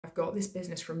I've got this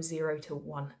business from 0 to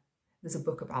 1. There's a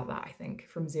book about that, I think,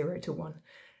 from 0 to 1.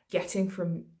 Getting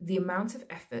from the amount of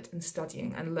effort and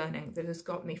studying and learning that has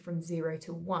got me from 0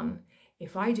 to 1.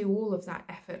 If I do all of that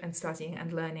effort and studying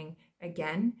and learning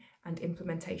again and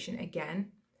implementation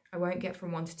again, I won't get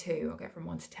from 1 to 2, I'll get from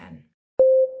 1 to 10.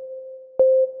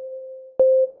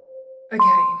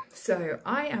 Okay, so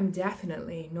I am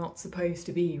definitely not supposed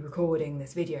to be recording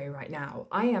this video right now.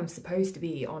 I am supposed to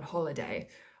be on holiday.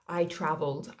 I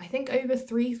travelled, I think, over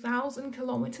 3,000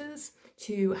 kilometres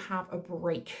to have a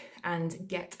break and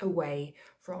get away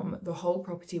from the whole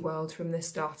property world, from this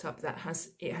startup that has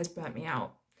burnt me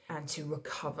out, and to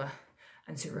recover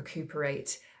and to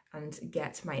recuperate and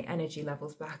get my energy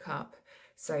levels back up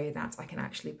so that I can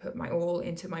actually put my all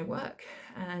into my work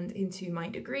and into my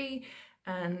degree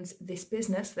and this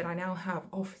business that I now have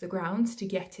off the ground, to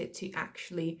get it to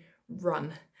actually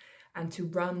run, and to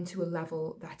run to a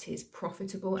level that is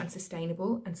profitable and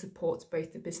sustainable and supports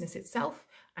both the business itself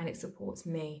and it supports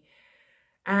me.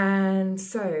 And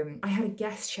so I had a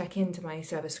guest check into my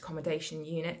service accommodation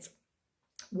unit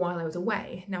while I was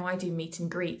away. Now I do meet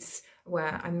and greets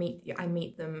where I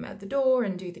meet them at the door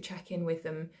and do the check-in with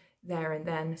them there and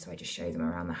then, so I just show them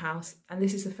around the house. And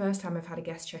this is the first time I've had a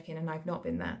guest check-in and I've not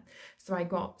been there. So I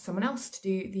got someone else to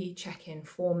do the check-in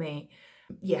for me.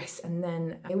 Yes, and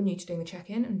then they were new to doing the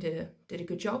check-in and did a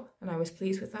good job, and I was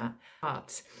pleased with that.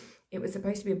 But it was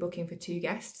supposed to be a booking for 2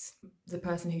 guests. The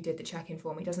person who did the check-in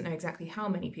for me doesn't know exactly how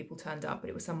many people turned up, but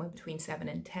it was somewhere between 7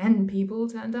 and 10 people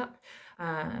turned up.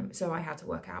 So I had to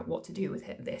work out what to do with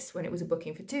this when it was a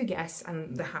booking for 2 guests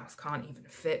and the house can't even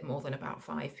fit more than about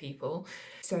 5 people.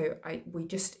 So we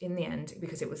just, in the end,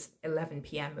 because it was 11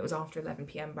 p.m, it was after 11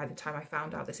 p.m. by the time I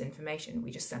found out this information,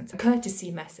 we just sent a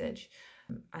courtesy message.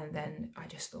 And then I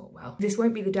just thought, well, this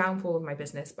won't be the downfall of my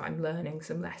business, but I'm learning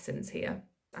some lessons here.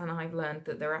 And I've learned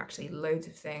that there are actually loads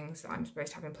of things that I'm supposed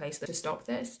to have in place to stop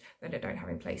this that I don't have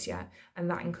in place yet. And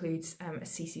that includes a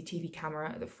CCTV camera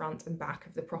at the front and back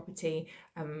of the property,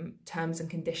 terms and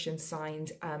conditions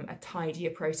signed, a tidier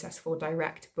process for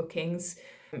direct bookings,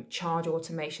 charge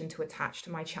automation to attach to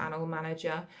my channel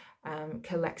manager,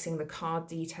 collecting the card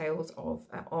details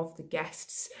of the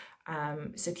guests,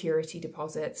 security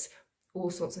deposits, all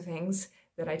sorts of things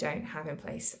that I don't have in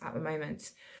place at the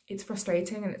moment. It's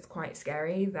frustrating and it's quite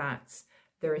scary that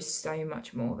there is so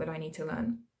much more that I need to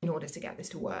learn in order to get this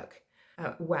to work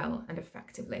well and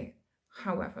effectively.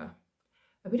 However,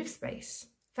 a bit of space,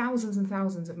 thousands and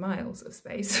thousands of miles of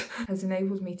space, has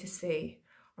enabled me to see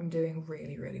I'm doing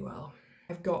really, really well.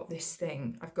 I've got this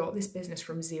business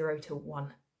from 0 to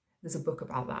 1. There's a book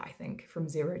about that, I think, from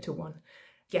 0 to 1.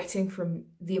 Getting from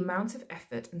the amount of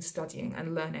effort and studying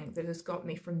and learning that has got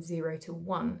me from 0 to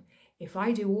 1. If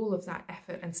I do all of that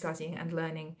effort and studying and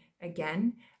learning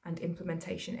again and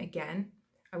implementation again,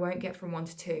 I won't get from 1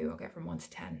 to 2, I'll get from 1 to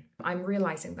 10. I'm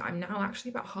realizing that I'm now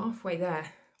actually about halfway there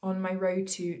on my road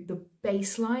to the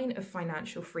baseline of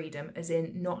financial freedom, as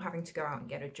in not having to go out and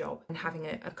get a job and having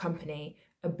a company,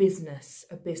 a business,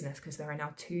 because there are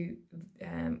now 2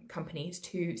 companies,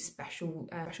 2 special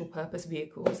purpose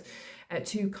vehicles,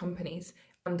 2 companies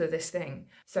under this thing.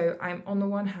 So I'm, on the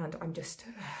one hand, I'm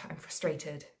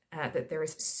frustrated that there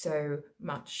is so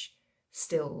much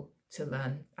still to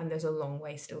learn and there's a long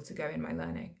way still to go in my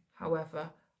learning. However,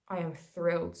 I am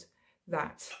thrilled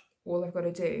that all I've got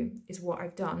to do is what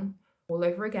I've done all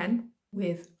over again,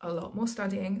 with a lot more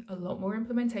studying, a lot more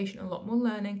implementation, a lot more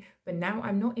learning, but now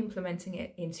I'm not implementing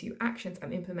it into actions,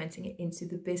 I'm implementing it into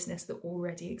the business that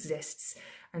already exists.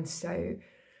 And so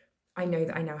I know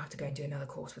that I now have to go and do another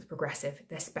course with Progressive,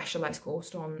 their specialised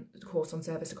course on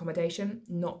service accommodation,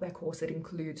 not their course that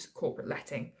includes corporate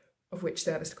letting, of which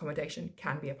service accommodation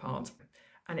can be a part.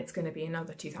 And it's going to be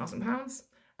another £2,000,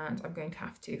 and I'm going to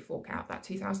have to fork out that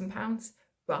 £2,000,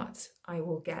 but I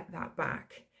will get that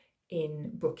back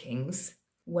in bookings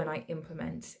when I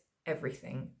implement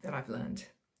everything that I've learned.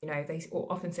 You know, they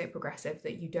often say at Progressive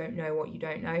that you don't know what you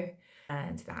don't know,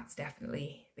 and that's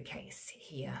definitely the case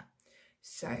here.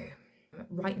 So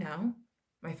right now,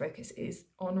 my focus is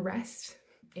on rest.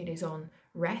 It is on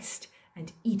rest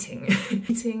and eating.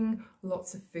 Eating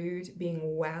lots of food,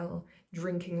 being well,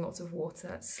 drinking lots of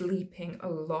water, sleeping a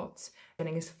lot,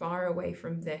 getting as far away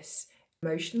from this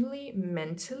emotionally,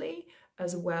 mentally,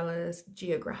 as well as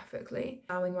geographically,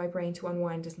 allowing my brain to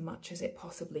unwind as much as it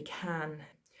possibly can.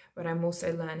 But I'm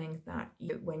also learning that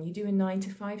when you do a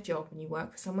 9-to-5 job and you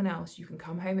work for someone else, you can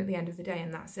come home at the end of the day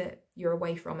and that's it. You're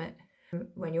away from it.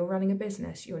 When you're running a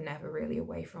business, you're never really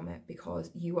away from it because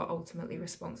you are ultimately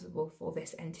responsible for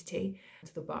this entity.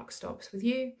 The buck stops with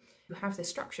you. You have this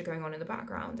structure going on in the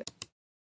background.